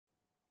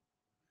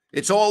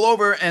It's all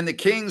over, and the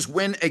Kings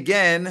win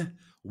again,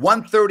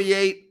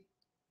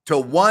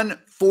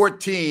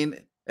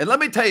 138-114. And let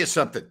me tell you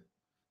something.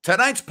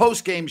 Tonight's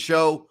postgame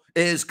show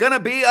is going to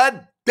be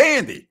a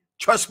dandy.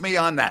 Trust me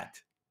on that.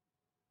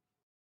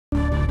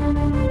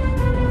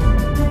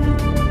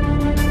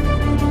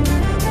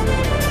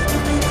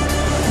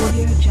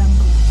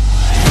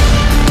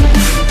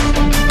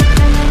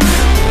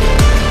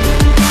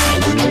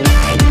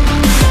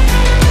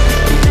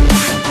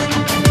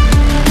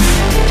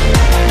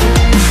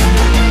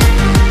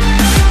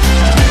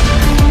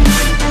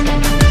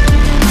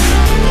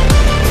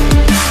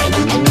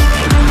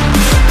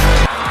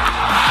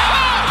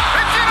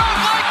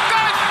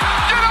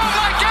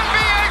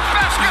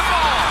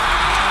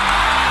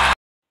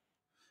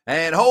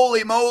 And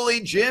holy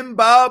moly, Jim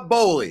Bob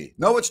Boley.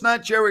 No, it's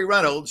not Jerry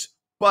Reynolds,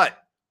 but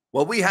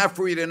what we have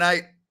for you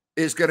tonight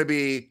is going to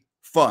be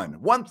fun.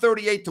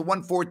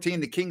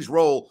 138-114, the Kings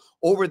roll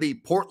over the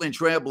Portland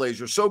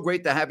Trailblazers. So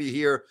great to have you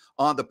here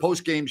on the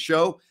postgame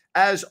show.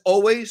 As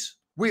always,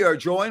 we are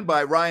joined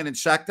by Ryan and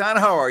Sacktown.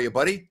 How are you,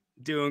 buddy?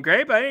 Doing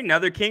great, buddy.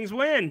 Another Kings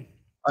win.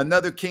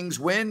 Another Kings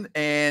win.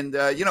 And,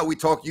 you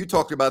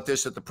talked about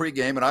this at the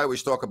pregame, and I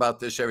always talk about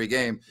this every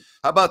game.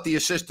 How about the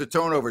assist to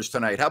turnovers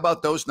tonight? How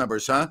about those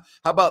numbers, huh?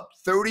 How about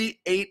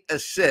 38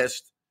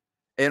 assists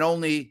and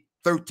only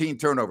 13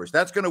 turnovers?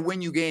 That's going to win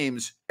you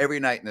games every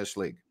night in this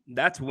league.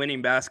 That's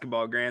winning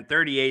basketball, Grant.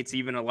 38's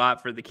even a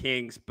lot for the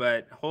Kings,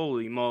 but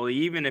holy moly,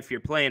 even if you're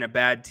playing a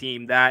bad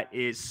team, that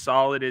is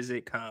solid as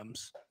it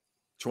comes.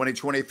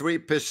 2023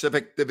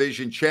 Pacific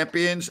Division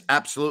champions.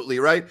 Absolutely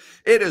right.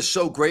 It is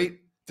so great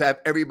to have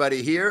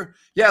everybody here.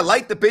 Yeah,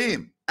 light the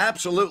beam.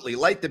 Absolutely.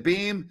 Light the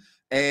beam.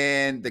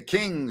 And the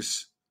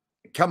Kings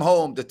come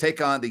home to take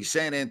on the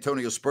San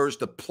Antonio Spurs.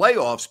 The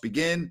playoffs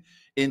begin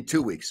in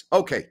 2 weeks.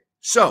 Okay.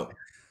 So,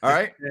 all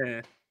right.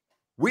 Yeah.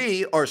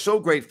 We are so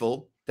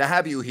grateful to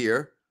have you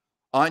here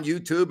on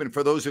YouTube. And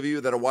for those of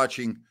you that are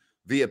watching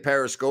via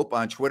Periscope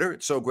on Twitter,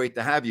 it's so great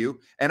to have you.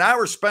 And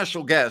our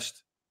special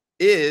guest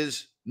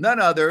is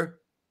none other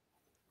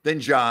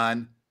than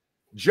John.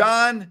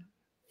 John,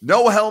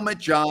 no helmet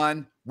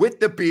John,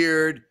 with the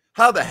beard.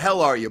 How the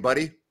hell are you,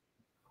 buddy?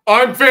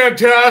 I'm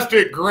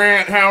fantastic,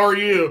 Grant. How are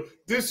you?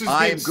 This is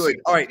I'm good.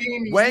 All right.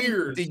 When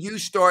years. did you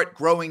start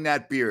growing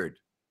that beard?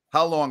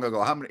 How long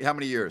ago? How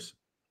many years?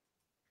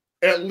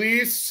 At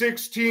least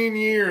 16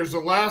 years. The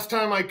last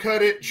time I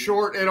cut it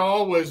short at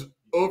all was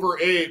over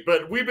 8,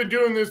 but we've been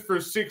doing this for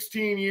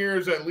 16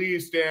 years at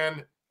least.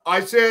 And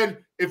I said,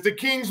 if the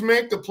Kings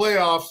make the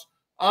playoffs,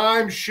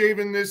 I'm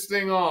shaving this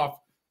thing off.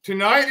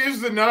 Tonight is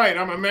the night.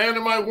 I'm a man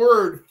of my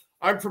word.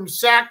 I'm from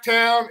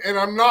Sacktown, and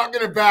I'm not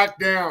going to back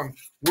down.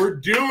 We're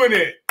doing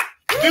it.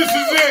 This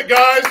is it,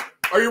 guys.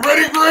 Are you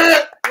ready,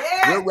 Grant?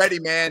 Yeah. We're ready,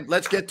 man.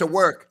 Let's get to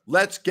work.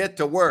 Let's get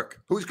to work.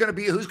 Who's going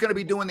to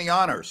be doing the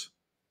honors?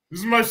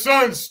 This is my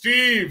son,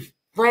 Steve,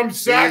 from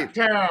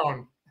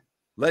Sacktown.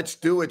 Let's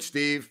do it,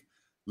 Steve.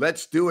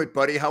 Let's do it,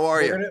 buddy. How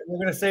are you?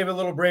 We're gonna save a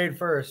little braid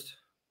first.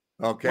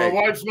 Okay. My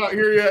wife's not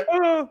here yet.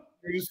 Can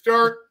you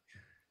start?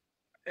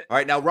 All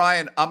right, now,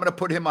 Ryan, I'm going to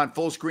put him on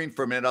full screen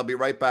for a minute. I'll be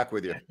right back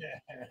with you.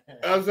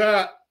 How's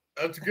that?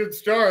 That's a good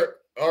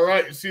start. All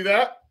right, you see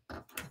that?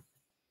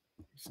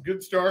 It's a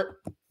good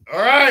start.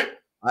 All right.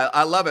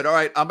 I love it. All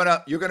right,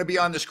 you're gonna be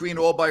on the screen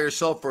all by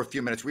yourself for a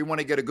few minutes. We want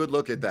to get a good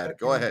look at that.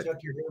 Go ahead.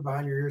 Tuck your hair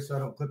behind your ear so I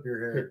don't clip your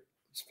hair. Here,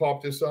 let's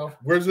pop this off.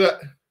 Where's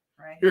that?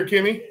 Right here,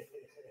 Kimmy.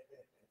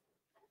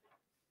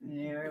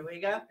 There we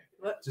go.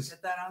 Look, just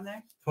get that on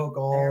there. Poke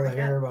all the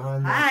hair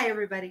behind. Hi,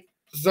 everybody.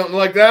 Something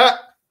like that.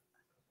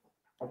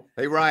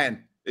 Hey,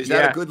 Ryan, is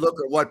that a good look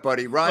or what,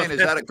 buddy? Ryan, is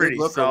that a good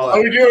look or what?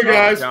 How we doing,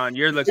 guys? John,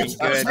 you're looking good.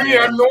 It's me.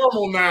 I'm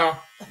normal now.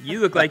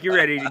 You look like you're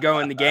ready to go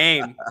in the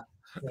game.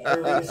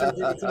 Let's do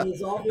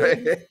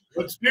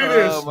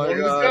this. Oh, my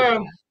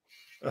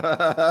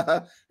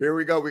God. Here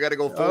we go. We got to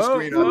go full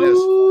screen on this.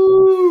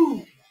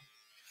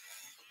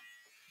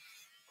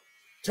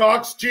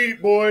 Talk's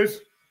cheap, boys.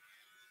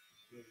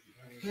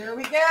 Here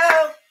we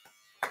go.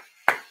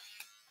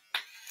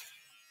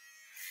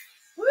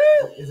 Woo!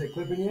 Is it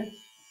clipping you?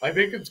 I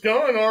think it's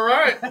going all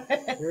right.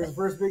 Here's the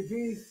first big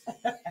piece.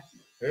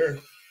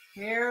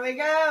 Here we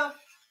go.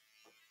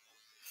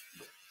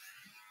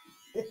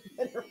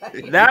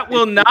 That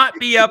will not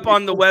be up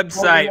on the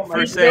website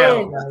for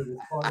sale.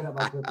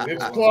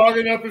 It's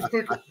clogging up his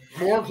clippers.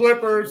 More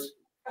clippers.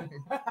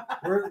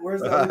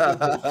 Where's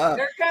the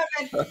They're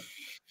coming.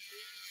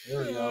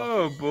 There we go.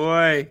 Oh,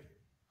 boy.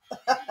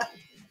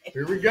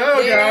 Here we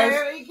go, guys.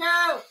 Here we go.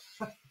 I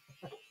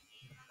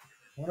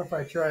wonder if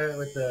I try it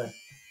with the...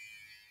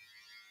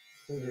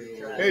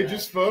 Hey,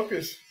 just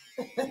focus.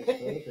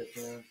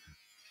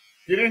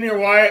 Get in here,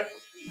 Wyatt.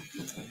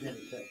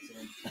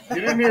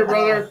 Get in here,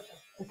 brother.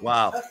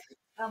 Wow.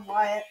 I'm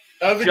Wyatt.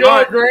 How's it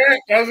going,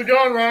 Grant? How's it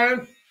going,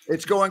 Ryan?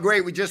 It's going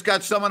great. We just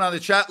got someone on the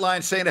chat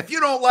line saying, if you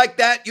don't like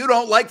that, you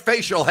don't like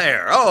facial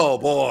hair. Oh,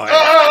 boy.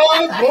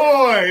 Oh,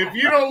 boy. If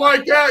you don't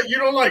like that, you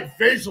don't like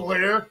facial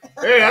hair.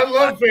 Hey, I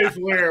love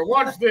facial hair.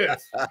 Watch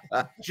this.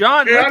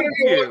 John, I look don't at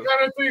know you. what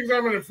kind of things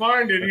I'm going to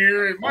find in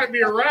here. It might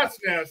be a rat's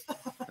nest.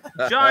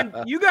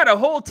 John, you got a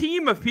whole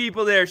team of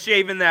people there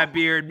shaving that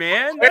beard,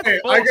 man. That's Hey,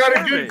 full I got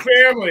a service. good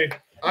family.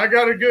 I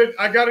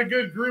got a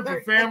good group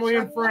of family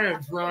and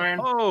friends, Ryan.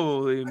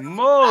 Holy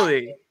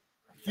moly.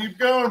 Keep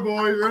going,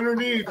 boys.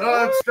 Underneath.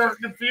 Oh, it's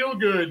starting to feel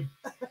good.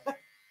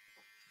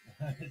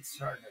 It's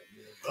starting to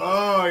feel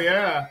Oh,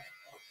 yeah.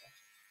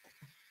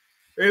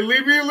 Hey,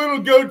 leave me a little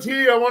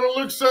goatee. I want to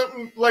look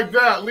something like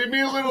that. Leave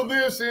me a little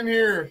this in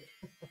here.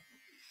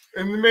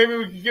 And then maybe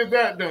we can get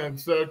that done.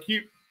 So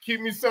keep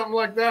me something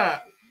like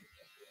that.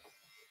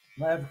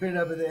 Might have to clean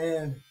up at the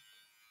end.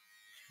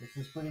 This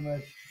is pretty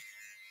much.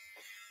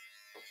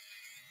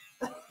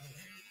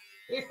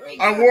 Here we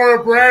I go. wore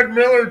a Brad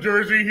Miller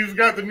jersey. He's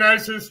got the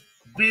nicest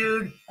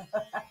beard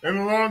and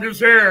the longest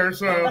hair.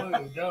 So Don't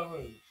move. Don't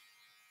move.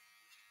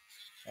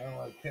 I don't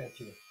want to catch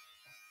you.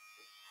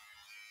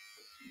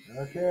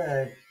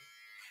 Okay.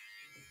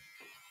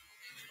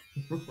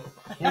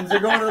 Kings are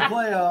going to the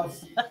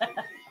playoffs.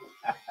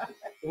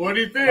 what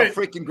do you How think?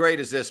 freaking great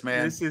is this,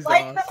 man? This is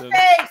Like awesome. the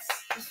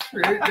face.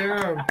 Straight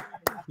down.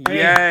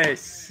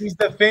 Yes. He's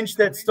the Finch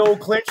that stole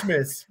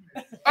Clinchmas.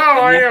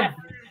 Oh, I am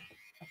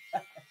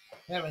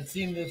Haven't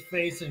seen this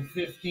face in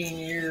 15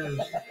 years.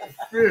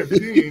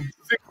 15,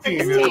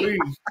 16 at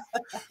least.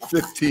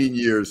 15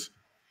 years.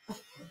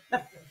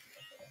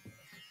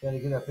 Got to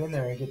get up in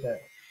there and get that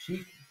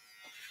cheek.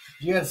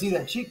 You got to see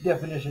that cheek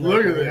definition.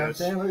 Look at there, you know what I'm this.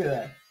 saying? Look at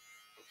that.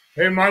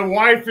 Hey, my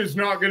wife is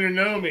not going to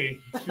know me.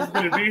 She's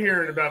going to be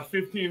here in about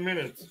 15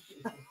 minutes.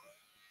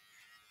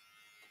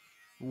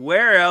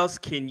 Where else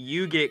can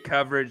you get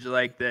coverage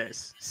like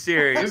this? This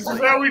Seriously.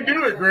 is how we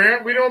do it,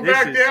 Grant. We don't This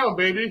back is- down,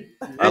 baby.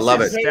 I love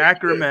This it. is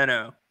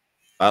Sacramento.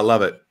 I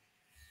love it.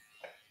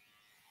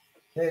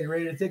 Hey, you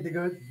ready to take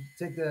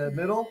the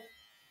middle?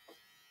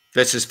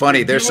 This is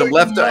funny. There's some You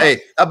left. like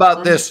Hey, how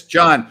about this,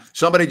 John?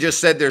 Somebody just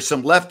said there's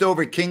some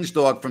leftover King's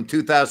dog from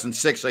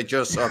 2006 I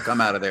just saw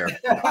come out of there.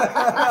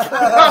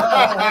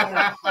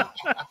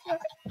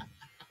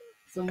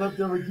 Some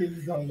leftover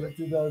Kings on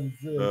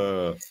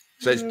 2006.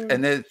 Says,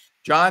 and then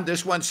John,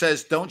 this one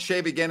says, "Don't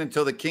shave again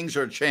until the Kings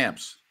are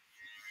champs."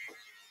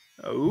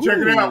 Check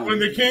it out. When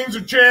the Kings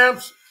are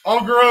champs,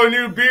 I'll grow a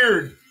new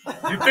beard.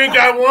 You think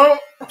I won't?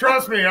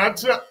 Trust me.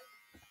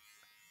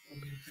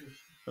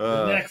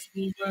 Next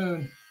full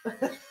moon.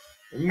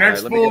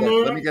 Next All right, full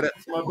moon. let me get it.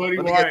 It's my buddy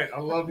let me get- Wyatt. I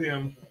love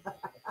him.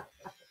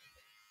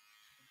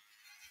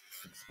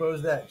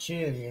 Expose that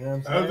chin, you know what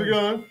I'm saying? How's it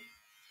going?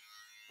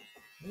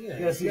 You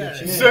gotta see the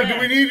chin. So, do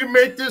we need to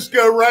make this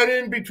go right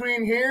in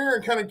between here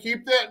and kind of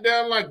keep that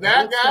down like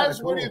that, That's kinda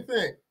guys? What do cool.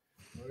 you think?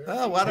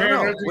 Oh, I don't Man,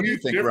 know. that's a What do you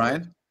huge think, difference.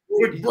 Ryan?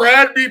 Would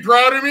Brad be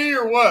proud of me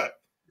or what?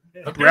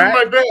 I'm doing Brad-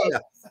 my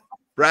best.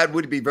 Brad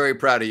would be very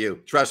proud of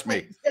you. Trust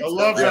me. I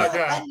love that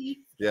guy.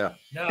 Yeah.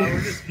 No,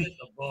 we're just getting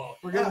the bulk.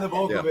 We're getting the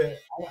bulk of it.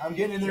 I'm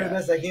getting in there the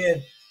best I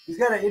can. He's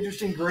got an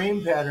interesting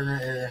grain pattern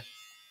right here.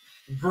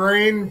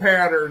 Brain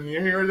pattern.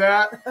 You hear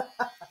that?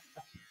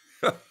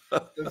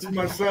 That's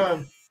my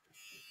son.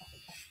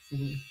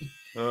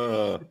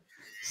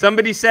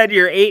 Somebody said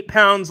you're 8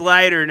 pounds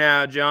lighter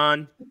now,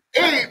 John.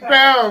 8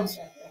 pounds.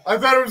 I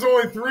thought it was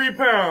only 3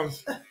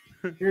 pounds.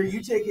 Here,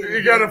 you take it.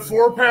 You got a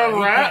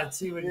 4-pound rat?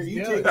 See what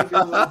he's doing. Take it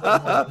a little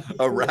bit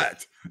more. A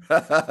rat.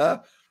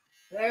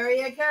 There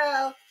you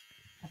go.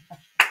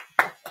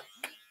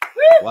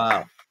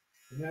 Wow.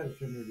 You know how to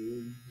trim your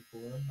beard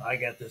before? I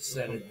got this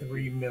set at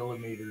 3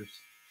 millimeters.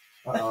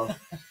 Uh-oh.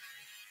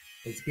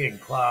 It's getting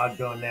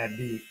clogged on that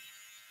deep.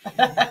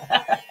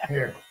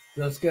 Here,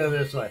 let's go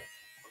this way.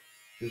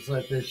 Just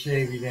let this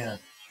shave you down.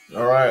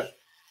 All right.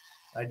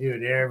 I do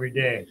it every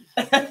day.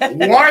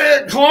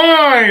 Wyatt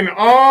Klein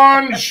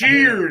on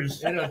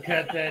shears. It'll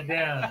cut that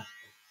down.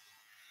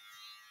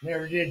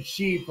 Never did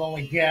sheep,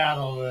 only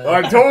cattle. but-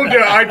 I told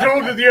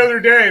you the other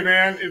day,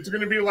 man, it's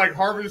going to be like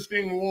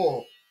harvesting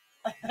wool.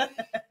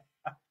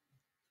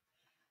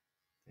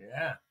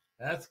 Yeah,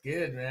 that's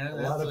good, man. A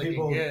That's lot of looking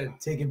people good.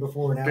 taking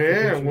before and after.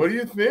 Damn, pictures. what do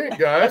you think,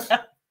 guys?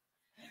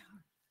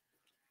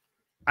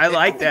 I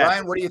like that.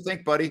 Ryan, what do you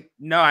think, buddy?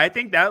 No, I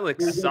think that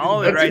looks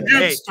solid That's a right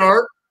good there.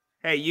 start.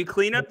 Hey, you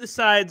clean up the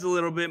sides a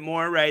little bit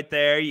more right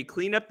there. You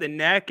clean up the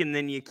neck, and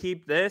then you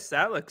keep this.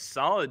 That looks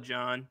solid,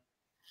 John.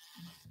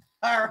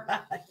 All right.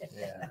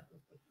 Yeah.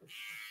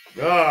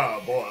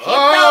 Oh, boy. Keep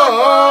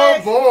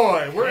Oh, going,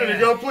 boy. We're going Yeah. to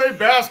go play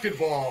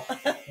basketball.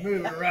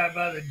 Moving right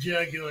by the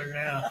jugular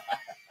now.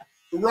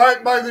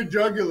 Right by the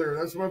jugular.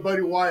 That's my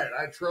buddy Wyatt.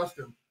 I trust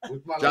him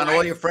with my John, life.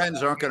 all your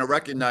friends aren't going to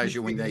recognize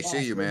you when they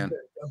see you, man.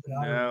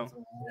 No.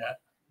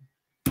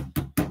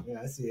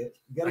 Yeah, I see it.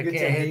 You got I a good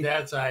can't hit technique.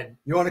 that side.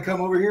 You want to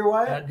come over here, How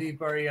Wyatt?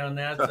 deep are you on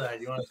that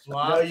side? You want to No,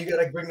 swap? you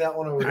got to bring that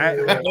one over I-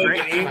 here. I-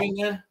 Make it even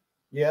then?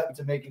 Yeah,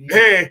 to make it easy.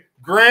 Hey,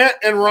 Grant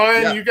and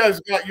Ryan, Yeah. you guys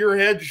got your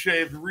head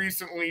shaved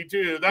recently,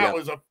 too. That Yeah.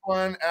 was a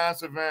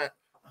fun-ass event.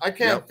 I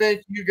can't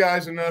thank you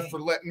guys enough for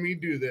letting me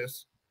do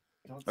this.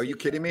 Are you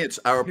kidding me? It's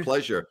our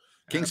pleasure.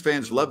 Kings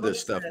fans love this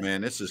stuff,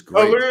 man. This is Oh,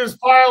 great. look at this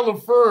pile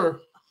of fur.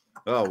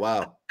 Oh,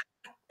 wow.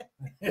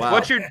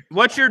 Wow.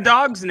 What's your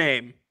dog's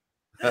name?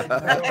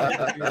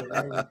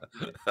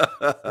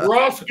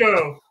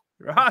 Roscoe.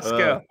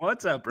 Roscoe.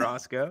 What's up,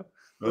 Roscoe?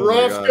 Oh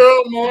my God.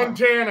 Roscoe,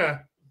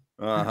 Montana.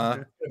 Uh-huh.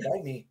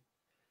 Me.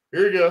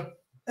 Here you go.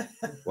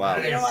 Wow.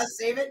 You don't want to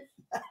save it?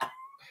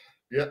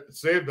 Yeah,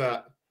 save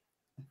that.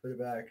 Put it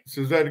back.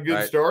 So is that a good All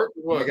right. start?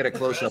 Let What? me get a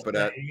close-up of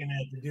that. You're gonna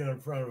have to do it in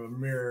front of a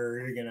mirror.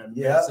 You're gonna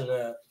Yeah. mess it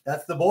up.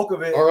 That's the bulk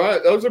of it. All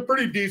right, that was a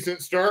pretty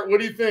decent start. What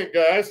do you think,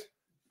 guys?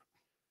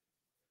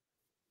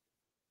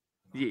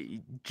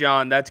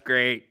 John, that's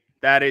great.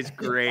 That is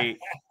great.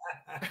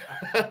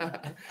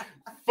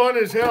 Fun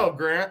as hell,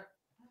 Grant.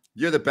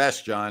 You're the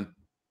best, John.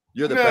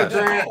 You're the No, best.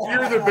 Grant,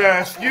 you're the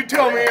best. You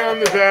tell me I'm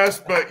the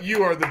best, but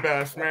you are the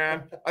best,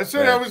 man. I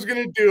said Yeah. I was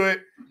going to do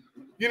it.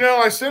 You know,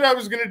 I said I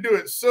was going to do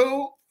it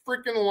so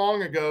freaking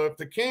long ago. If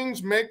the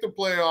Kings make the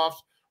playoffs,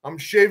 I'm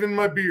shaving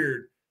my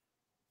beard.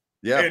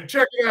 Yeah. And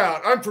check it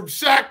out. I'm from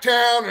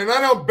Sacktown, and I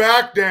don't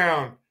back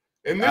down.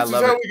 And I this is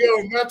love how it. we go.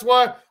 And that's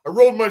why I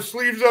rolled my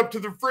sleeves up to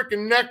the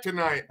freaking neck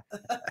tonight.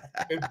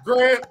 And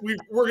Grant,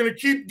 we're going to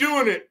keep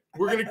doing it.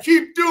 We're going to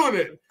keep doing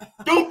it.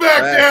 Don't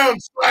back Right. down,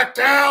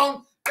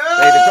 Sacktown.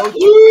 Hey, the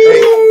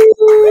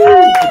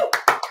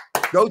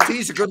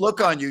goatee's a good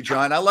look on you,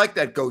 John. I like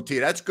that goatee.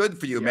 That's good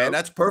for you, man. Yep.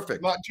 That's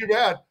perfect. Not too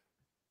bad.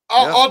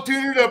 Yeah. I'll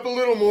tune it up a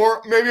little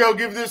more. Maybe I'll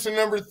give this a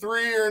number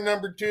 3 or a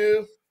number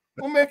 2.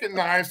 We'll make it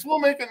nice. We'll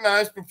make it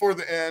nice before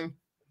the end.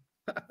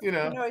 You You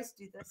know. can always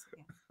do this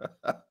again.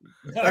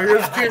 Oh,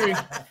 here's Kimmy.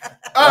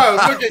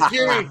 Oh, look at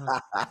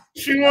Kimmy.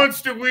 She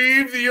wants to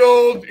weave the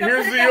old.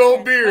 Here's the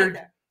old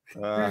beard. She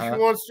Uh-huh.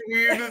 wants to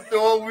weave the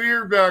old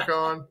beard back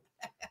on.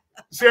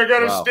 See, I got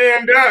to Wow.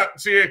 stand up.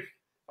 See,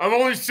 I'm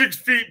only 6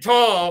 feet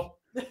tall,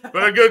 but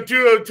I go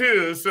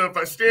 202. So if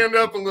I stand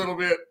up a little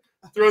bit,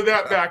 throw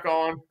that back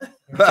on,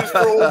 just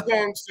for old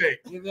time's sake.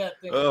 Give that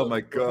thing Oh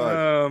my God.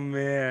 Oh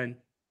man,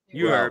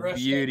 you Wow. are a Brush that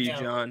beauty, down,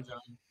 John.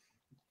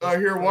 I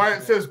hear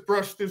Wyatt says,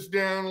 brush this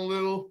down a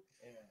little.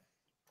 Yeah.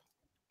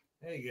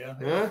 There you go.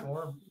 Huh?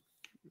 Form.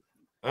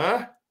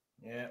 Huh?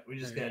 Yeah, we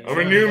just got. I'm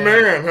a new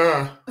man,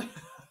 huh?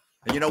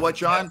 And you know what,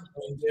 John?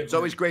 It's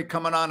always great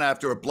coming on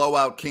after a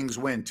blowout Kings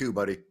win, too,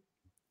 buddy.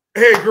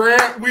 Hey,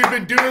 Grant, we've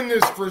been doing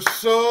this for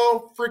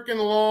so freaking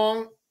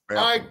long. Yeah.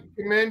 I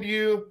commend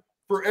you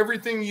for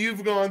everything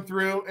you've gone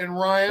through. And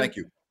Ryan, Thank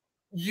you.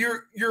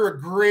 You're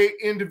a great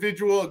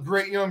individual, a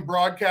great young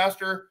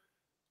broadcaster.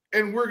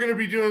 And we're going to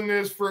be doing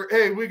this for,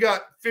 hey, we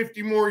got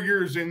 50 more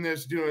years in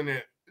this doing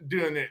it,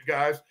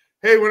 guys.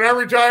 Hey, when I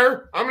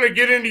retire, I'm going to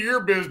get into your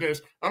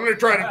business. I'm going to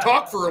try to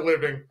talk for a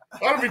living.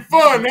 That'll be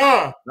fun,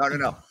 huh?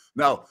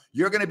 No,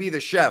 you're going to be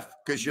the chef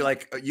because you're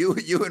like you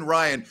and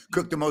Ryan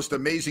cook the most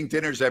amazing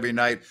dinners every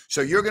night.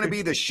 So you're going to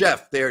be the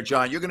chef there,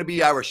 John. You're going to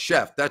be our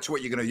chef. That's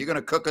what you're going to. You're going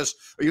to cook us,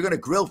 or you're going to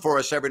grill for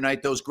us every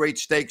night. Those great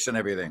steaks and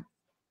everything.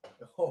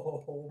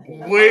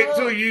 Wait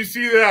till you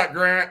see that,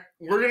 Grant.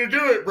 We're going to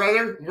do it,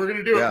 brother. We're going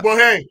to do Yeah. it. Well,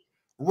 hey,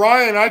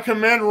 Ryan, I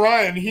commend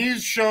Ryan.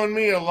 He's shown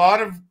me a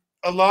lot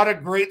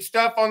of great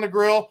stuff on the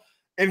grill,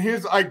 and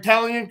his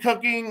Italian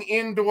cooking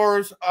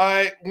indoors.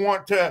 I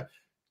want to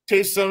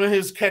taste some of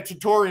his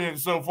cacciatore and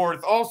so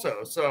forth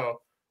also.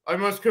 So I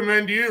must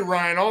commend you,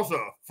 Ryan, also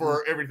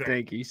for everything.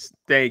 Thank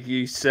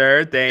you,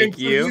 sir. Thank And for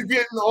you.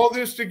 getting all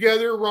this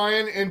together,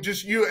 Ryan, and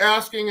just you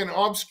asking an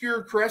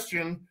obscure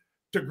question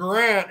to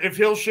Grant if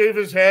he'll shave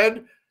his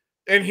head,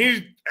 and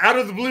he out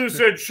of the blue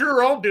said,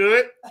 "Sure, I'll do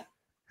it."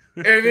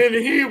 And then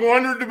he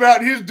wondered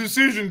about his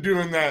decision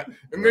doing that.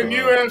 And then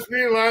you asked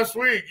me last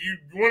week, "You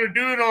want to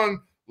do it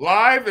on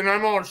live?" And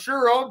I'm all,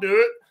 "Sure, I'll do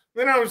it."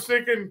 Then I was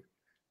thinking,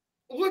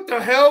 what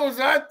the hell was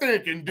I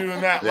thinking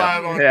doing that Yeah.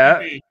 live on Yeah.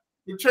 TV?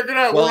 But check it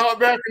out. Well- We're not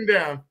backing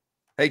down.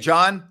 Hey,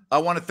 John, I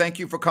want to thank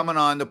you for coming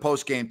on the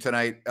post game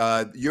tonight.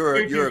 You're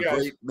Thank you, a guys.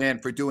 great man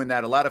for doing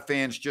that. A lot of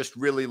fans just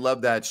really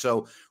love that.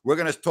 So we're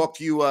going to talk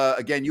to you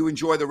again. You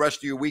enjoy the rest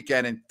of your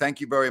weekend, and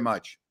thank you very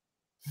much.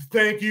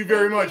 Thank you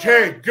very much.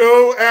 Hey,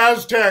 go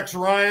Aztecs,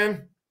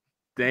 Ryan.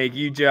 Thank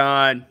you,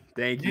 John.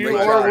 Thank you. You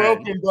Great are job.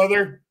 welcome,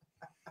 brother.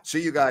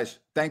 See you guys.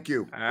 Thank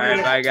you. All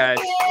right, bye, guys.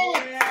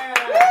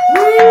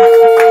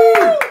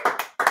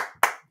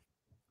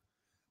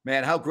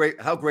 Man, how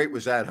great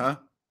was that, huh?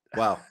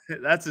 Wow.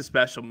 That's a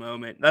special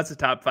moment. That's a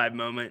top 5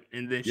 moment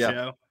in this Yeah.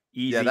 show.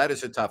 Easy. Yeah, that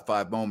is a top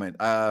 5 moment.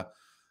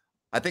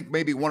 I think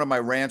maybe one of my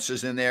rants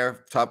is in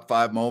there, top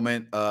 5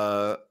 moment.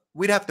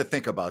 We'd have to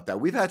think about that.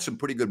 We've had some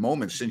pretty good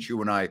moments since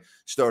you and I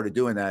started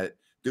doing that,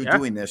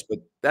 doing this, but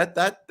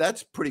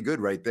that's pretty good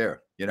right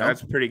there. You know,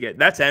 That's pretty good.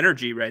 That's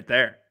energy right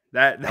there.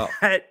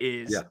 That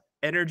is yeah.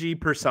 energy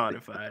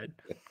personified.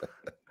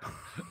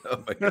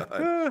 Oh my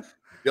God.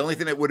 The only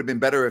thing that would have been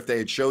better if they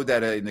had showed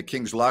that in the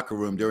Kings locker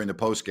room during the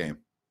post game.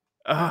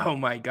 Oh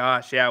my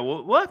gosh. Yeah,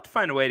 we'll have to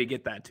find a way to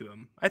get that to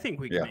him. I think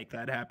we can Yeah. make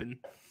that happen.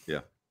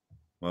 Yeah.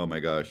 Oh my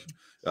gosh.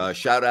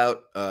 Shout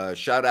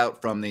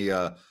out from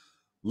the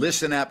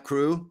Listen App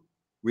crew.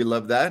 We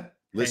love that.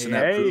 Listen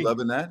App crew, hey.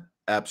 loving that.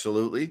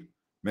 Absolutely.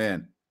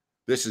 Man,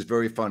 this is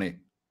very funny.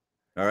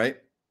 All right.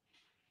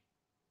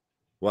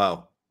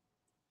 Wow.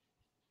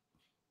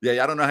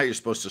 Yeah, I don't know how you're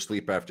supposed to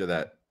sleep after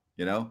that.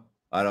 You know?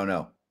 I don't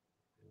know.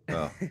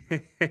 Oh.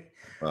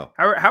 Well.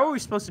 How are we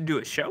supposed to do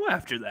a show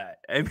after that?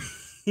 I mean,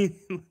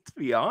 let's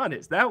be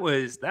honest. That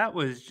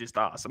was just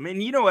awesome.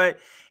 And you know what?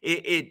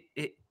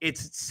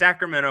 It's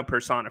Sacramento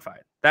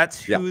personified.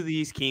 That's who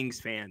these Kings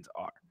fans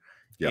are.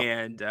 Yeah.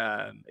 And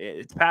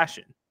it's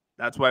passion.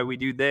 That's why we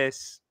do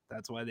this.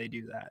 That's why they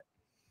do that.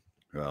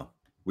 Well,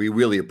 we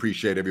really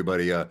appreciate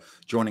everybody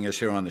joining us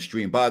here on the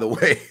stream. By the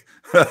way,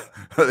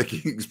 the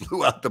Kings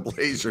blew out the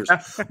Blazers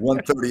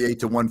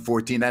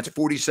 138-114. That's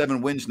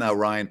 47 wins now,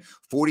 Ryan.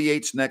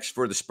 48's next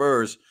for the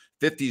Spurs.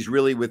 50's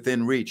really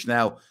within reach.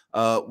 Now,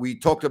 we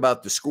talked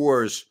about the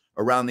scores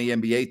around the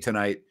NBA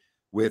tonight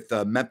with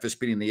Memphis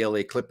beating the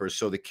LA Clippers.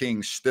 So the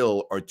Kings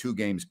still are 2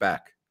 games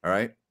back. All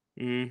right.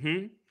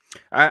 Mm-hmm.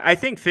 I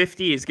think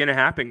 50 is going to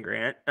happen,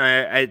 Grant.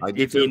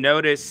 If you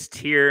noticed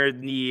here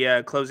in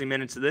the closing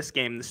minutes of this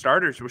game, the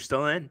starters were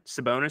still in.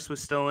 Sabonis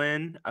was still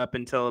in up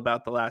until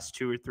about the last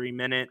 2 or 3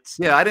 minutes.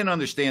 Yeah, I didn't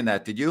understand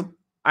that. Did you?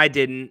 I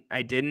didn't.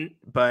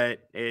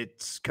 But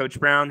it's Coach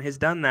Brown has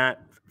done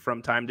that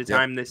from time to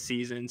time this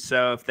season.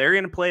 So if they're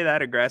going to play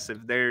that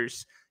aggressive,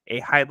 there's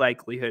a high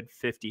likelihood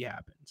 50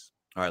 happens.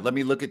 All right, let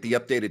me look at the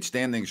updated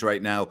standings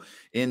right now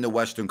in the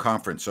Western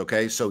Conference,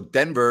 okay? So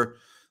Denver,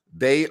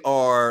 they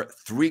are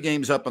 3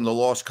 games up on the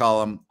loss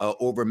column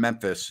over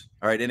Memphis.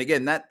 All right, and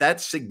again,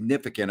 that's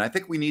significant. I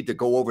think we need to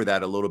go over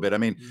that a little bit. I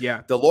mean,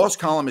 the loss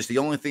column is the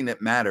only thing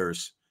that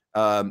matters.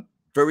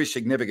 Very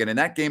significant. And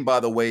that game, by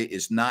the way,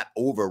 is not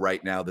over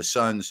right now, the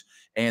Suns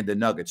and the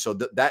Nuggets. So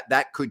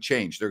that could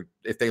change.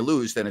 If they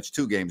lose, then it's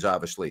 2 games,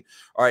 obviously.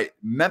 All right,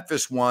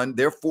 Memphis won.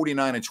 They're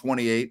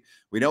 49-28.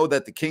 We know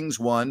that the Kings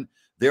won.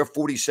 They're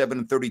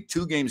 47-30,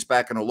 2 games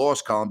back in a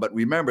loss column. But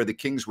remember, the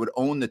Kings would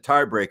own the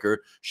tiebreaker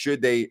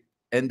should they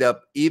end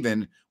up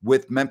even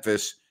with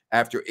Memphis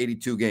after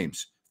 82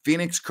 games.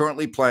 Phoenix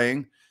currently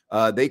playing.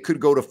 They could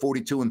go to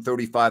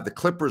 42-35. The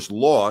Clippers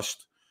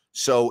lost.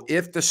 So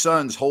if the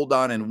Suns hold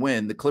on and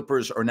win, the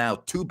Clippers are now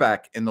 2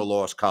 back in the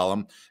loss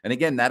column. And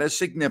again, that is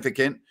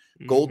significant.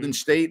 Mm-hmm. Golden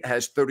State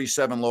has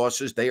 37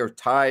 losses. They are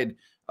tied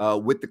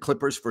with the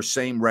Clippers for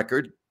same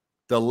record.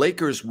 The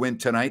Lakers win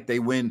tonight. They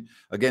win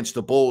against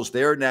the Bulls.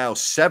 They're now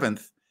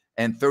 7th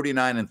and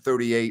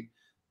 39-38.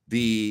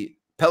 The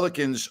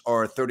Pelicans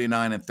are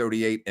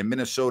 39-38, and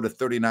Minnesota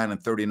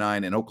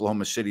 39-39, and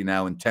Oklahoma City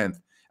now in 10th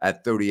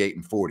at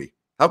 38-40.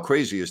 How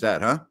crazy is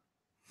that, huh?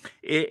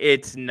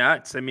 It's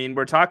nuts. I mean,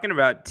 we're talking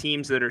about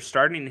teams that are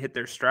starting to hit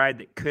their stride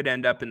that could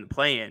end up in the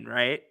play-in,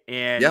 right?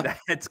 And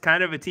that's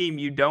kind of a team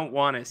you don't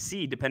want to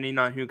see depending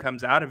on who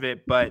comes out of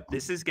it. But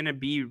this is going to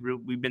be,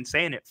 we've been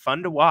saying it,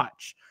 fun to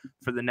watch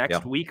for the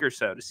next week or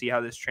so to see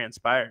how this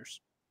transpires.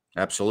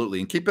 Absolutely.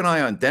 And keep an eye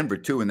on Denver,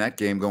 too, in that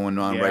game going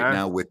on right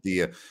now with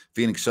the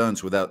Phoenix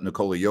Suns without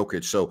Nikola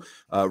Jokic. So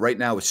right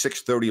now it's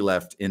 6:30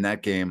 left in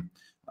that game.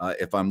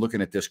 If I'm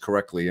looking at this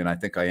correctly, and I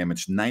think I am,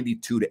 it's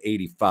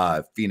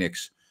 92-85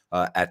 Phoenix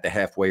at the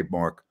halfway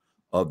mark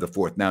of the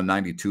 4th, now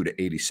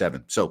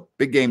 92-87. So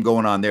big game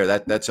going on there.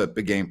 That's a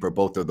big game for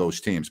both of those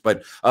teams.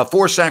 But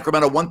for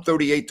Sacramento,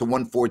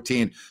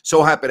 138-114.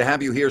 So happy to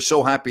have you here.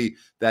 So happy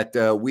that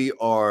we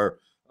are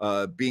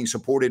being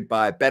supported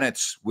by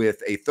Bennett's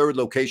with a 3rd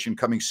location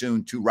coming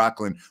soon to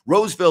Rockland,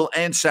 Roseville,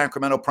 and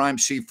Sacramento. Prime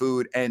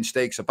seafood and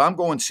steaks. If I'm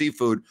going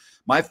seafood,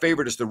 my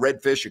favorite is the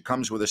redfish. It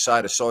comes with a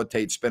side of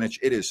sauteed spinach.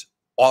 It is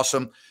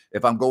awesome.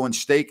 If I'm going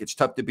steak, it's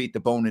tough to beat the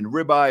bone-in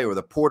ribeye or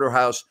the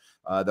porterhouse.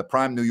 The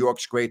Prime New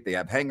York's great. They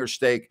have hanger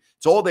steak.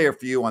 It's all there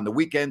for you on the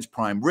weekends.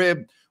 Prime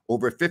rib,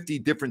 over 50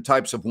 different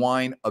types of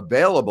wine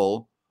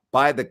available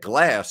by the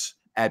glass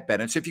at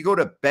Bennett's. If you go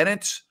to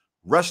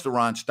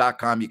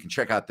Bennett'sRestaurants.com, you can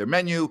check out their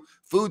menu,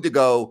 food to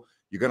go.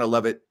 You're going to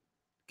love it.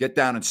 Get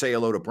down and say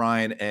hello to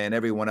Brian and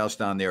everyone else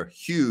down there.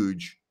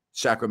 Huge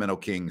Sacramento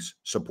Kings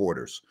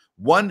supporters.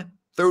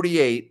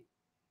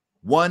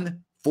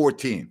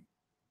 138-114.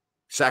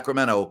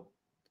 Sacramento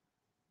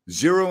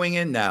zeroing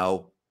in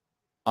now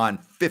on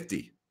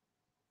 50.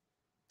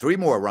 3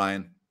 more,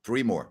 Ryan.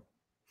 3 more.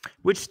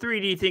 Which 3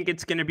 do you think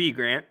it's going to be,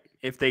 Grant,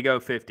 if they go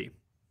 50?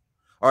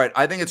 All right.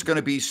 I think it's going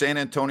to be San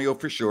Antonio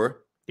for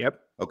sure. Yep.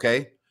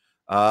 Okay.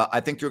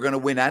 I think they're going to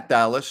win at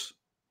Dallas.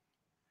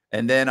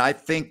 And then I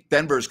think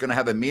Denver is going to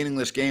have a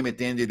meaningless game at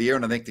the end of the year,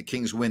 and I think the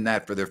Kings win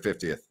that for their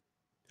 50th.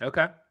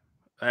 Okay.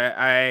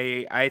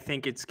 I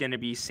think it's going to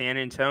be San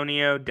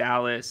Antonio,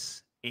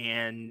 Dallas,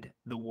 and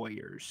the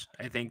Warriors.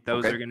 I think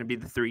those are going to be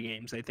the 3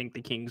 games. I think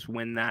the Kings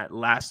win that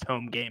last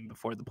home game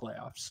before the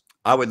playoffs.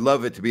 I would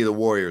love it to be the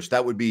Warriors.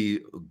 That would be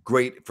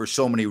great for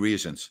so many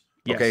reasons.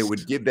 Yes. Okay, it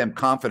would give them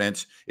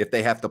confidence if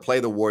they have to play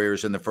the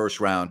Warriors in the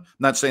first round. I'm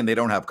not saying they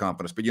don't have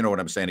confidence, but you know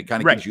what I'm saying. It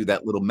kind of gives you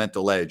that little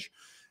mental edge.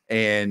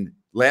 And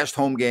last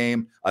home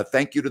game,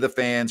 thank you to the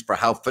fans for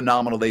how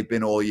phenomenal they've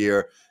been all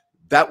year.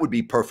 That would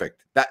be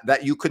perfect.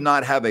 That you could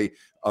not have a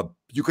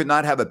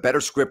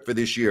better script for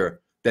this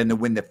year than to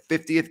win the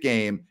 50th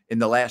game in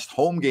the last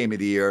home game of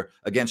the year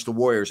against the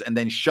Warriors and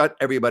then shut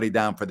everybody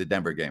down for the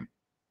Denver game.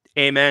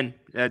 Amen.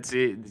 That's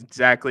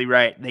exactly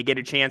right. They get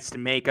a chance to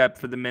make up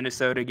for the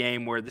Minnesota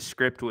game where the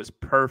script was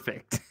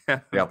perfect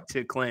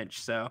to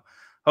clinch. So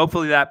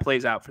hopefully that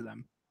plays out for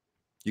them.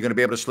 You going to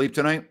be able to sleep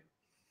tonight?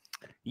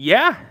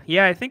 Yeah,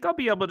 I think I'll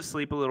be able to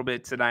sleep a little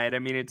bit tonight. I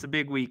mean, it's a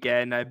big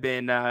weekend. I've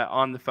been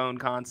on the phone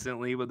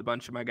constantly with a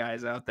bunch of my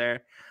guys out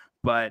there.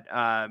 But,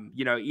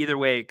 either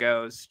way it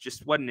goes,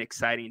 just what an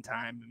exciting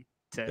time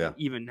to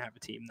even have a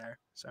team there.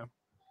 So,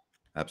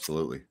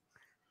 absolutely.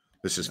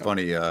 This is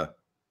funny.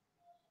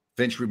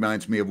 Finch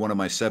reminds me of one of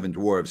my 7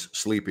 dwarves,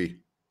 Sleepy.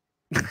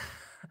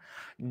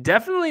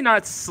 Definitely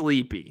not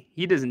Sleepy.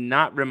 He does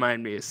not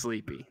remind me of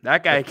Sleepy.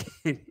 That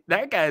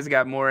guy's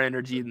got more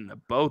energy than the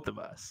both of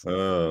us.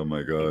 Oh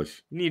my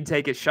gosh! You need to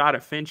take a shot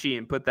of Finchy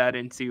and put that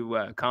into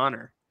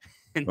Connor,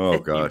 and oh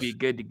gosh, you'd be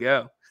good to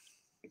go.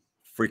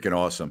 Freaking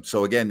awesome!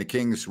 So again, the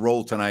Kings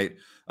roll tonight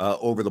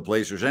over the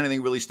Blazers.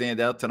 Anything really stand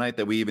out tonight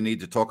that we even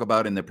need to talk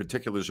about in the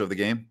particulars of the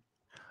game?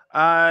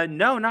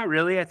 No, not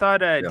really. I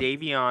thought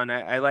Davion,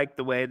 I liked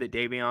the way that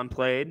Davion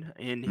played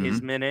in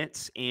his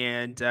minutes,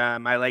 and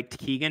I liked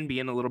Keegan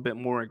being a little bit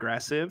more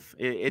aggressive.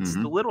 It's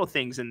the little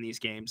things in these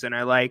games, and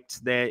I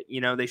liked that,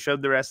 they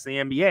showed the rest of the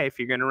NBA, if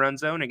you're going to run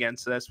zone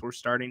against us, we're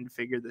starting to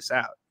figure this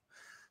out.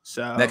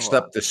 So next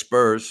up, the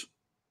Spurs.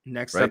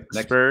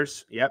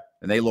 Spurs. Yep.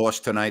 And they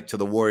lost tonight to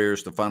the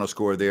Warriors. The final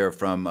score there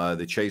from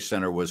the Chase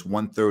Center was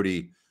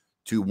 130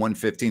 to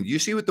 115. Do you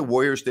see what the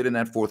Warriors did in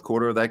that fourth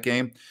quarter of that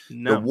game?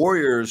 No. The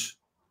Warriors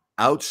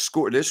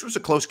outscored. This was a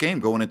close game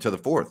going into the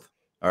fourth.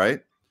 All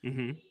right.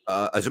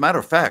 As a matter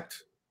of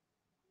fact,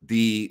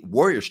 the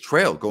Warriors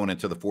trailed going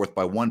into the fourth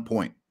by 1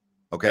 point.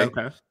 Okay.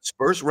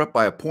 Spurs were up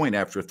by a point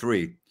after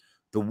 3.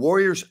 The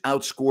Warriors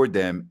outscored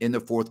them in the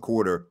fourth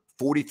quarter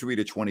 43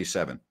 to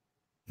 27.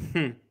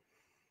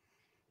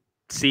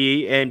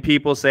 See, and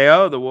people say,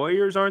 oh, the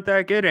Warriors aren't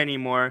that good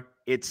anymore.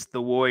 It's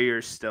the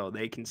Warriors still.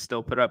 They can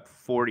still put up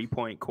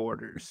 40-point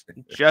quarters,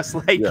 just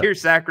like your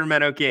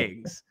Sacramento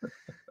Kings.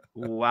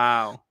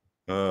 Wow.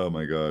 Oh,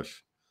 my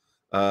gosh.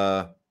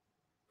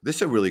 This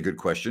is a really good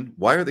question.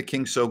 Why are the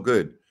Kings so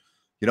good?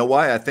 You know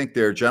why? I think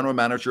their general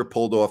manager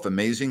pulled off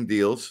amazing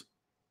deals.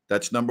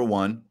 That's number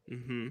one.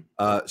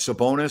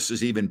 Sabonis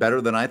is even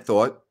better than I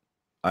thought.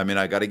 I mean,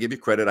 I got to give you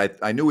credit.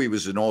 I knew he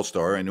was an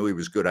all-star. I knew he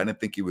was good. I didn't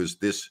think he was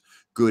this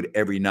good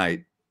every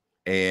night.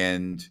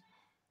 And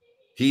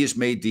he has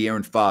made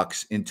De'Aaron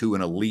Fox into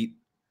an elite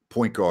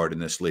point guard in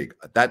this league.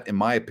 That, in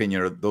my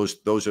opinion,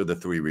 those are the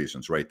 3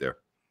 reasons right there.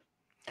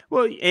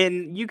 Well,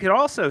 and you could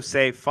also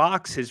say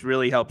Fox has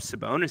really helped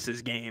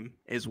Sabonis's game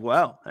as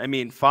well. I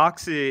mean, if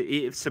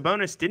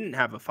Sabonis didn't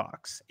have a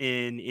Fox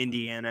in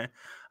Indiana.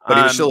 But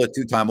he was still a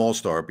 2-time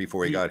All-Star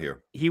before he got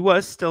here. He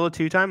was still a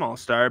 2-time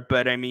All-Star,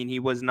 but I mean, he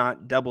was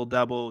not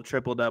double-double,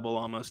 triple-double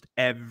almost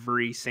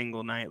every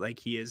single night like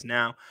he is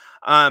now.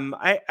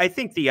 I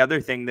think the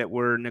other thing that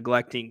we're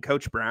neglecting,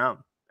 Coach Brown,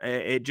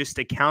 just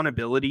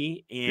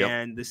accountability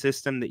and the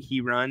system that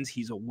he runs.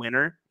 He's a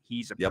winner.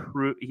 He's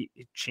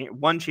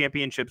won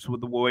championships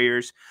with the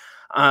Warriors.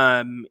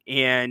 And,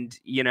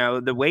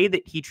 the way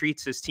that he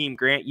treats his team,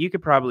 Grant, you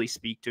could probably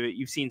speak to it.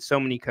 You've seen so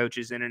many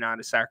coaches in and out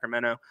of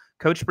Sacramento.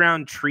 Coach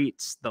Brown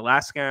treats the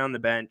last guy on the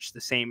bench the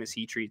same as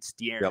he treats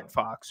De'Aaron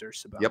Fox or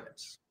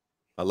Sabonis.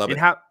 I love it.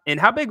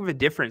 How big of a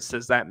difference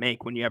does that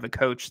make when you have a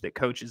coach that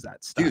coaches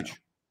that style? Huge.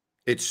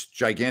 It's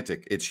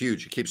gigantic. It's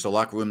huge. It keeps the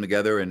locker room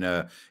together,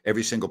 and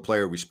every single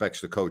player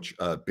respects the coach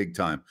big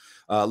time.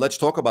 Let's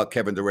talk about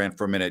Kevin Durant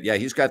for a minute. Yeah,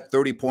 he's got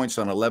 30 points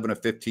on 11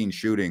 of 15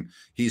 shooting.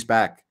 He's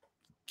back.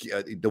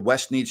 The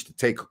West needs to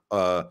take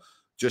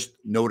just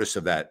notice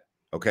of that,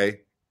 okay?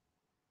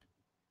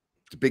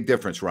 It's a big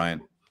difference,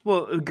 Ryan.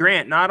 Well,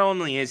 Grant, not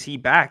only is he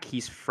back,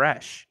 he's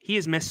fresh. He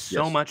has missed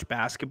so much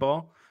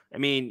basketball. I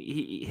mean,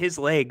 his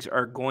legs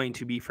are going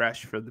to be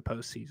fresh for the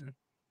postseason.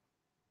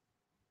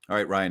 All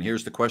right, Ryan,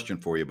 here's the question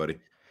for you, buddy.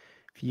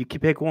 If you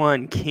could pick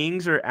one,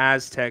 Kings or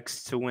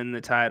Aztecs to win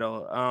the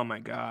title, oh my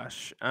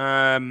gosh.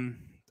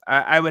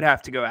 I would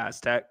have to go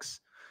Aztecs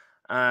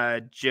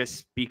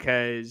just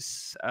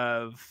because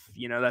of,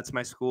 that's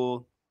my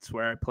school. It's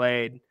where I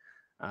played.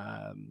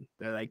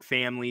 They're like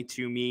family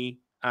to me.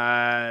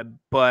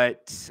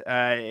 But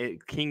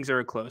Kings are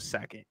a close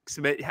second.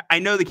 But I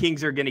know the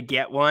Kings are going to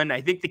get one. I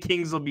think the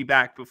Kings will be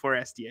back before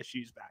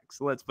SDSU's back.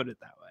 So let's put it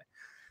that way.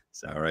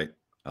 So. All right.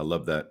 I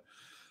love that.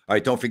 All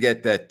right, don't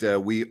forget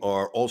that we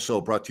are also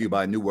brought to you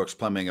by New Works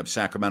Plumbing of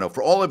Sacramento.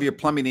 For all of your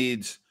plumbing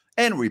needs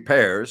and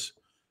repairs,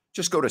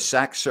 just go to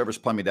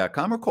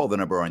SacServicePlumbing.com or call the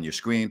number on your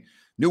screen.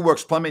 New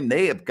Works Plumbing,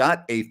 they have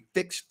got a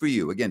fix for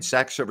you. Again,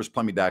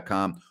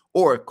 SacServicePlumbing.com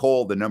or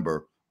call the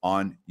number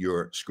on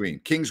your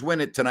screen. Kings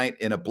win it tonight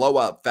in a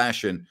blowout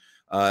fashion.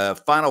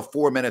 Final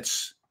 4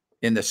 minutes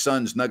in the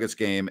Suns-Nuggets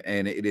game,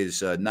 and it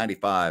is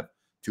 95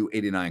 to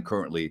 89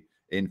 currently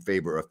in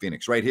favor of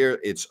Phoenix. Right here,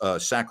 it's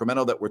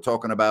Sacramento that we're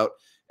talking about.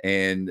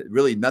 And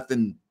really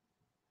nothing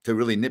to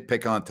really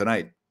nitpick on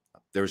tonight.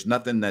 There's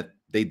nothing that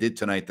they did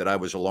tonight that I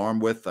was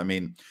alarmed with. I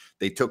mean,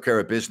 they took care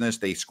of business.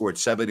 They scored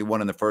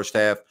 71 in the first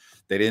half.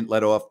 They didn't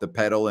let off the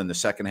pedal in the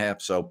second half.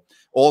 So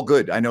all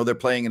good. I know they're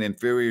playing an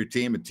inferior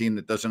team, a team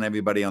that doesn't have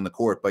anybody on the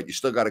court, but you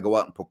still got to go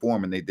out and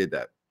perform, and they did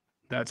that.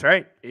 That's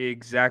right.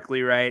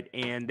 Exactly right.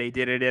 And they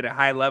did it at a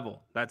high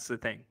level. That's the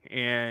thing.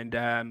 And,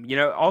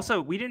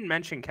 also, we didn't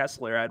mention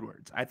Kessler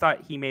Edwards. I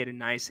thought he made a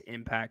nice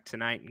impact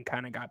tonight and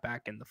kind of got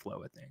back in the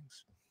flow of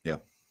things. Yeah.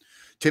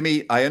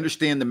 Timmy, I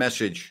understand the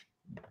message,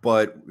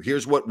 but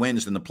here's what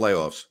wins in the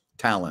playoffs: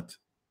 talent.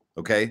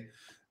 Okay.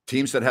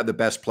 Teams that have the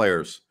best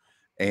players.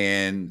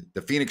 And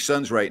the Phoenix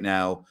Suns right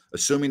now,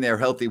 assuming they're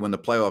healthy when the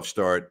playoffs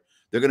start,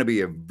 they're going to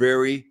be a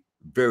very,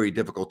 very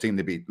difficult team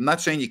to beat. I'm not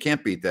saying you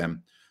can't beat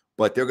them,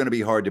 but they're going to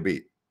be hard to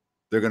beat.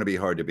 They're going to be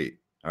hard to beat.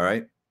 All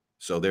right.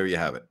 So there you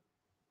have it.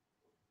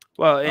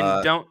 Well,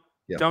 and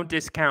don't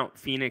discount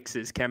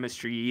Phoenix's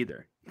chemistry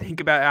either.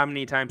 Think about how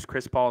many times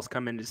Chris Paul's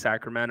come into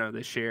Sacramento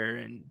this year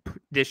and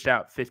dished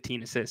out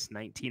 15 assists,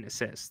 19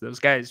 assists. Those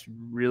guys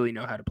really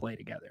know how to play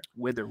together,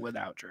 with or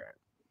without Durant.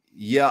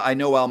 Yeah, I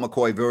know Al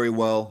McCoy very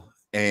well,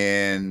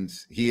 and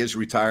he is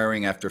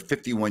retiring after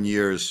 51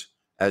 years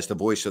as the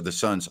voice of the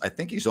Suns. I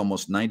think he's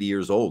almost 90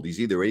 years old. He's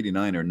either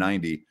 89 or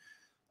 90.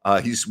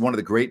 He's one of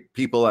the great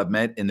people I've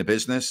met in the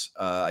business.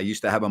 I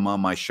used to have him on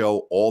my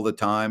show all the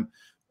time.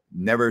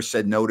 Never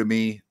said no to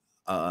me.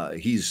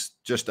 He's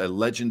just a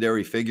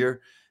legendary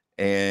figure,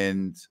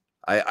 and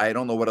I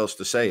don't know what else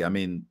to say. I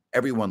mean,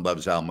 everyone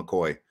loves Al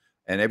McCoy,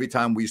 and every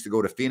time we used to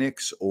go to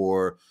Phoenix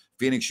or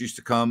Phoenix used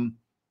to come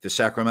to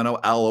Sacramento,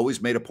 Al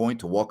always made a point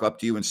to walk up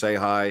to you and say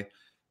hi,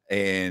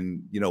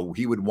 and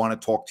he would want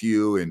to talk to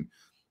you, and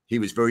he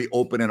was very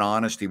open and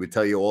honest. He would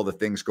tell you all the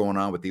things going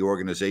on with the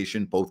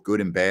organization, both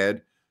good and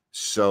bad.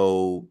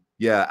 So,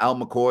 yeah, Al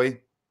McCoy,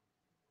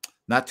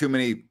 not too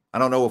many. I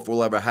don't know if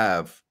we'll ever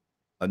have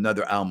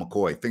another Al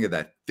McCoy. Think of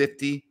that.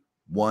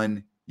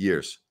 51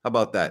 years. How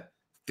about that?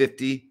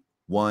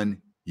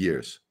 51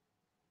 years.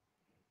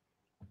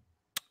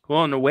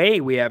 Well, in a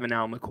way, we have an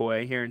Al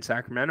McCoy here in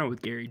Sacramento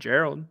with Gary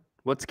Gerald.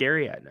 What's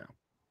Gary at now?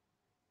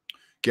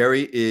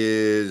 Gary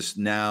is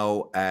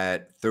now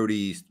at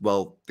 30.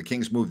 Well, the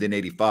Kings moved in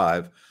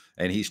 85,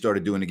 and he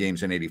started doing the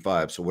games in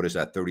 85. So what is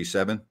that,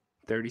 37?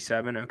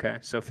 37. Okay.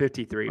 So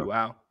 53. Oh.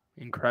 Wow.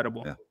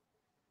 Incredible. Yeah.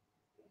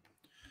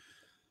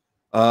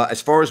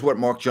 As far as what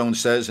Mark Jones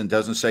says and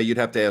doesn't say, you'd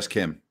have to ask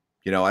him.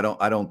 I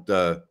don't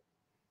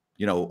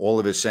all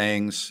of his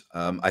sayings.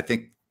 I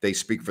think they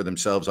speak for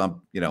themselves.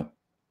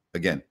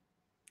 Again,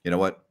 you know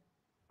what?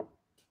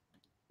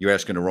 You're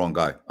asking the wrong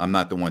guy. I'm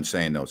not the one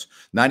saying those.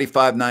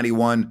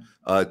 95-91,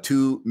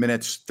 2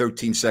 minutes,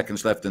 13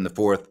 seconds left in the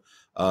fourth.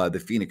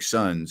 The Phoenix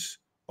Suns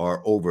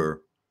are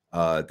over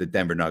the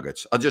Denver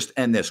Nuggets. I'll just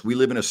end this. We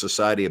live in a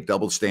society of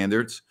double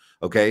standards,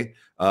 okay?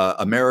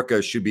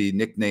 America should be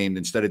nicknamed,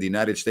 instead of the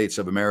United States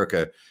of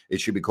America, it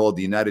should be called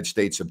the United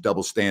States of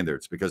Double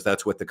Standards, because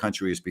that's what the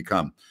country has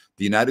become.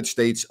 The United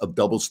States of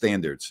Double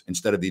Standards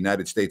instead of the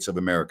United States of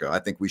America. I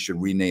think we should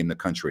rename the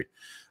country.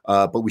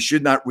 But we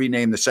should not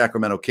rename the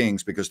Sacramento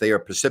Kings, because they are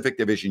Pacific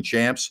Division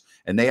champs,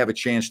 and they have a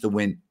chance to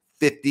win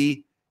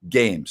 50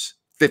 games.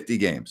 50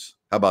 games.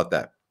 How about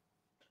that?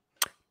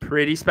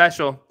 Pretty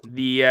special.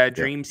 The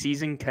dream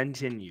season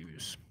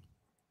continues.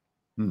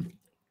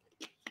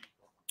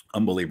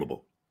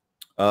 Unbelievable.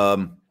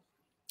 All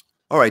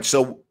right,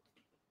 so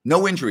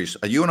no injuries.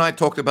 You and I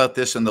talked about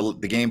this in the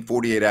game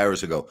 48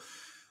 hours ago.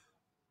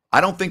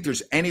 I don't think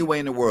there's any way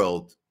in the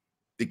world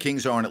the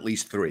Kings aren't at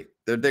least 3.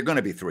 They're going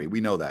to be 3.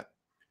 We know that.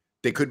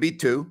 They could be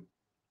 2.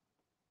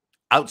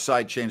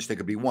 Outside chance they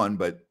could be 1,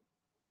 but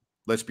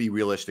let's be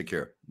realistic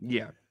here.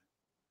 Yeah.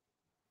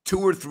 2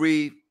 or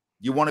 3,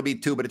 you want to be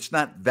 2, but it's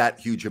not that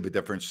huge of a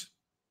difference.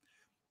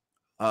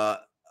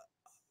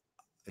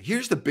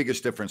 Here's the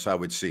biggest difference I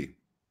would see.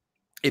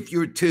 If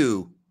you're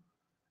 2,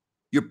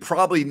 you're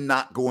probably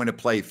not going to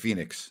play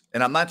Phoenix.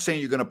 And I'm not saying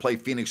you're going to play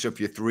Phoenix if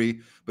you're 3,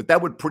 but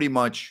that would pretty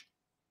much,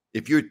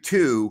 if you're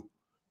 2,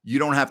 you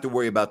don't have to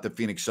worry about the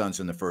Phoenix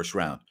Suns in the first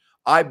round.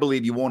 I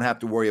believe you won't have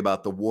to worry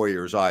about the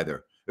Warriors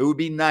either. It would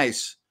be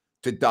nice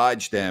to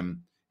dodge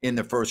them in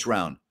the first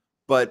round.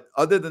 But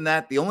other than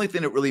that, the only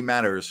thing that really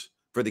matters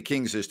for the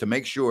Kings is to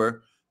make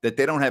sure that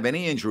they don't have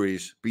any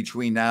injuries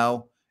between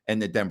now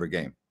and the Denver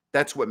game.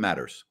 That's what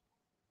matters.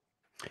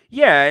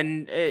 Yeah,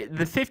 and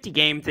the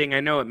 50-game thing,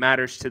 I know it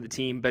matters to the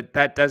team, but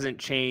that doesn't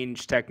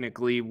change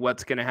technically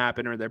what's going to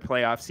happen or their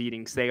playoff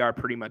seedings. They are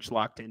pretty much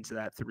locked into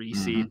that 3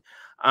 seed.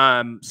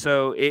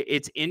 So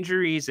it's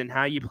injuries and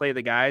how you play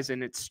the guys,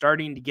 and it's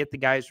starting to get the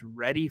guys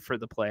ready for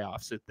the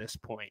playoffs at this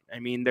point. I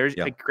mean, there's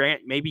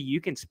Grant, maybe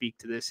you can speak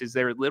to this. Is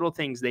there little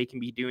things they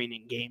can be doing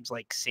in games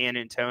like San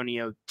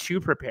Antonio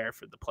to prepare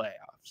for the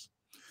playoffs?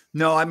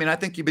 No, I mean, I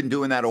think you've been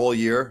doing that all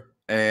year,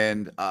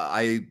 and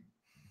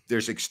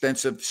there's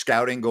extensive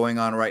scouting going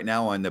on right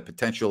now on the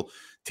potential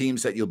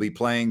teams that you'll be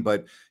playing.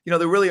 But,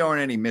 there really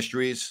aren't any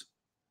mysteries.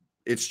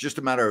 It's just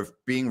a matter of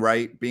being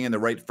right, being in the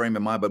right frame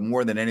of mind, but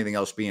more than anything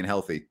else, being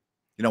healthy.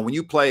 When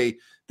you play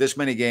this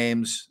many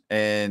games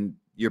and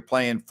you're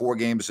playing 4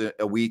 games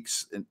a week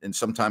and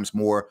sometimes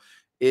more,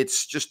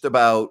 it's just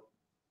about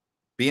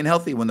being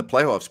healthy when the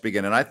playoffs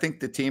begin. And I think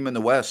the team in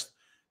the West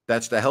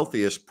that's the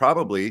healthiest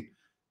probably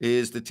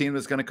is the team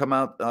that's going to come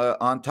out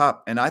on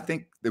top. And I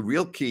think the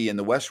real key in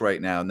the West right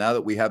now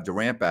that we have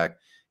Durant back,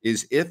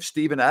 is if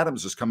Steven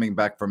Adams is coming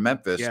back from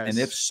Memphis, Yes. and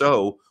if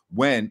so,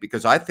 when,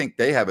 because I think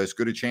they have as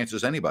good a chance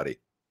as anybody.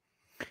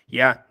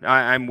 Yeah,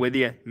 I'm with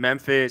you.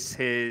 Memphis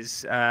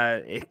has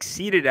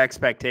exceeded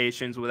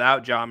expectations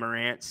without Ja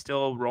Morant,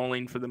 still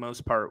rolling for the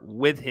most part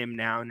with him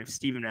now. And if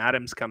Steven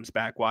Adams comes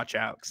back, watch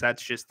out, because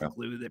that's just the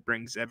glue that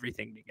brings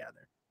everything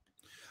together.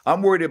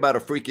 I'm worried about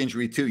a freak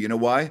injury too. You know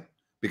why?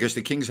 Because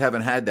the Kings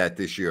haven't had that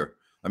this year.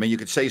 I mean, you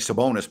could say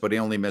Sabonis, but he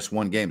only missed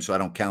one game, so I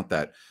don't count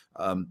that.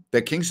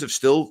 The Kings have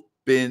still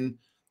been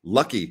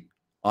lucky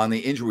on the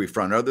injury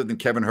front, other than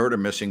Kevin Huerter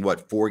missing,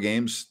 4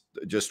 games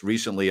just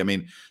recently. I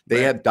mean,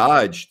 they have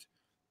dodged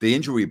the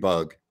injury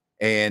bug,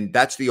 and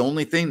that's the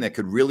only thing that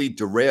could really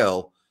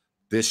derail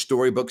this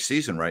storybook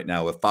season right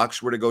now. If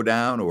Fox were to go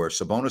down or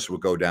Sabonis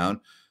would go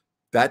down,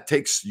 that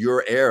takes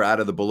your air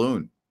out of the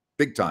balloon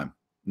big time.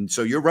 And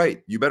so you're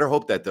right. You better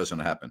hope that doesn't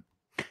happen.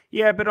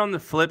 Yeah, but on the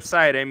flip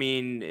side, I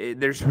mean,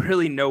 there's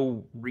really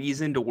no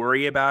reason to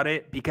worry about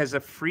it, because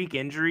a freak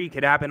injury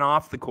could happen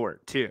off the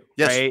court too,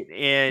 right?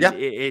 And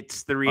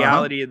it's the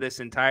reality of this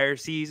entire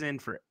season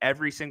for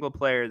every single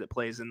player that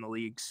plays in the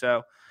league.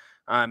 So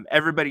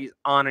everybody's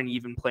on an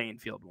even playing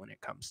field when it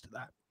comes to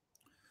that.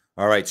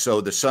 All right, so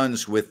the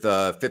Suns with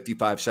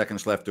 55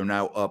 seconds left are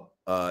now up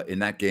in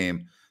that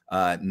game,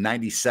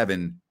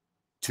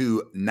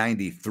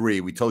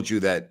 97-93. We told you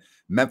that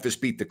Memphis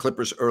beat the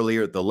Clippers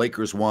earlier. The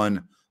Lakers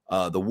won.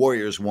 The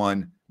Warriors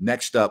won.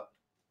 Next up,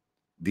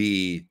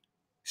 the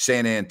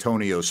San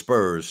Antonio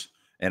Spurs.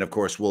 And, of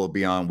course, we'll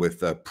be on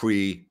with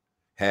pre,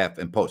 half,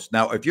 and post.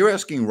 Now, if you're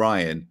asking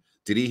Ryan,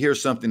 did he hear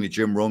something that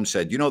Jim Rome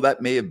said? You know,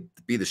 that may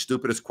be the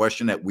stupidest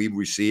question that we've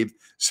received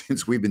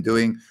since we've been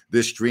doing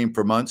this stream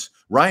for months.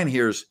 Ryan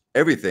hears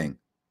everything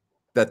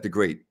that the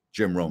great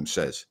Jim Rome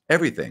says.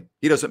 Everything.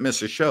 He doesn't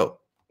miss a show.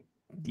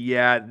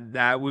 Yeah,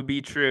 that would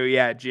be true.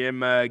 Yeah,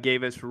 Jim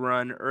gave us a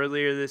run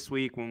earlier this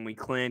week when we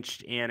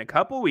clinched, and a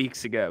couple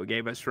weeks ago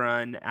gave us a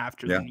run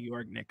after the New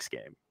York Knicks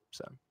game.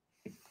 So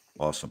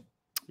awesome.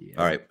 Yeah.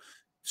 All right.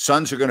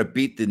 Suns are going to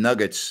beat the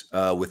Nuggets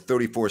with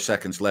 34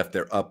 seconds left.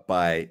 They're up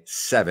by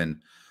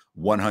 7,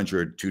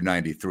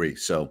 100-93.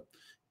 So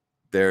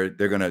they're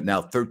going to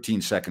now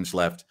 13 seconds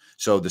left.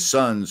 So the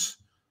Suns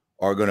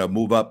are going to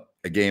move up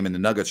a game, and the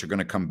Nuggets are going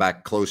to come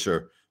back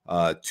closer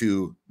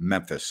to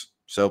Memphis.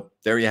 So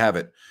there you have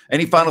it.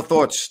 Any final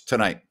thoughts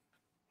tonight?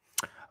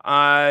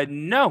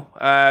 No.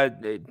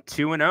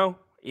 2-0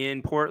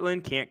 in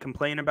Portland. Can't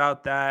complain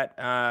about that.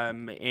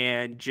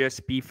 And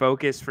just be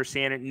focused for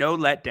no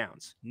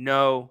letdowns.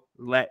 No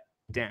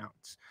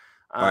letdowns.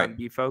 Right.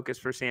 Be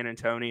focused for San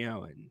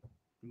Antonio and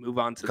move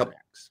on to the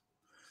next.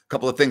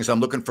 Couple of things. I'm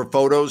looking for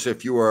photos.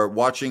 If you are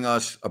watching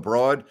us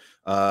abroad,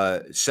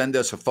 send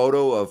us a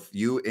photo of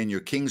you in your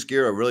Kings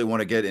gear. I really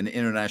want to get an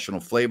international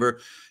flavor.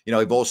 You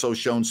know, I've also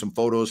shown some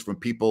photos from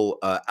people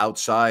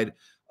outside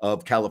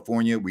of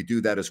California. We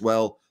do that as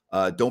well.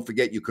 Don't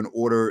forget, you can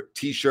order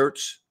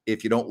T-shirts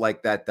if you don't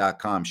like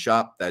that.com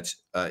shop. That's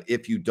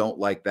if you don't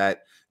like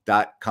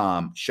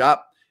that.com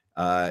shop.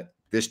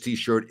 This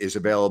T-shirt is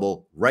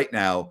available right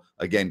now.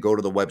 Again, go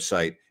to the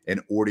website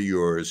and order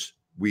yours.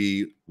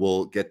 We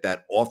will get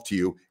that off to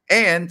you.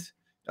 And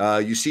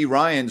you see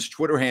Ryan's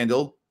Twitter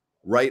handle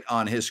right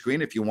on his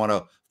screen. If you want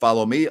to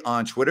follow me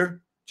on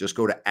Twitter, just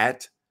go to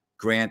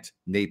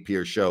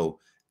 @GrantNapierShow,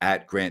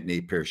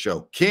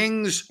 @GrantNapierShow.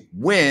 Kings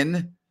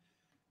win.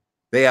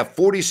 They have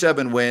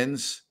 47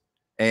 wins,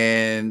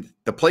 and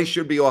the place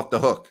should be off the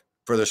hook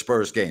for the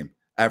Spurs game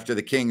after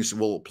the Kings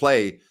will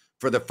play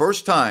for the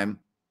first time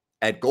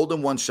at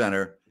Golden One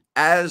Center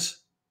as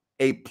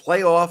a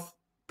playoff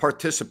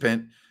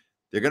participant.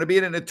 They're going to be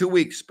in it 2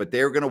 weeks, but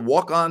they're going to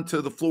walk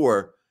onto the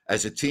floor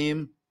as a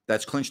team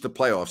that's clinched a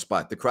playoff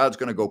spot. The crowd's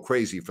going to go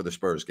crazy for the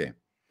Spurs game.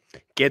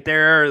 Get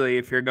there early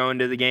if you're going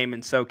to the game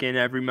and soak in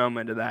every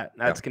moment of that.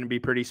 That's going to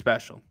be pretty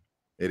special.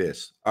 It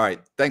is. All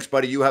right. Thanks,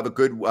 buddy. You have a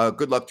good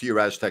luck to your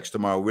Aztecs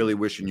tomorrow. Really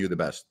wishing you the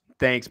best.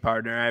 Thanks,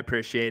 partner. I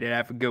appreciate it.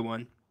 Have a good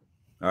one.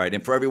 All right.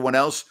 And for everyone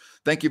else,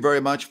 thank you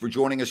very much for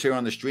joining us here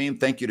on the stream.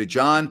 Thank you to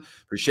John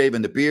for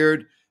shaving the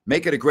beard.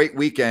 Make it a great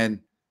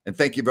weekend. And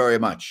thank you very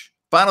much.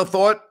 Final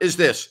thought is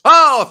this.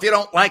 Oh, if you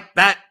don't like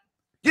that,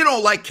 you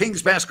don't like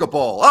Kings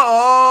basketball.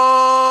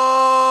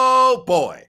 Oh, boy.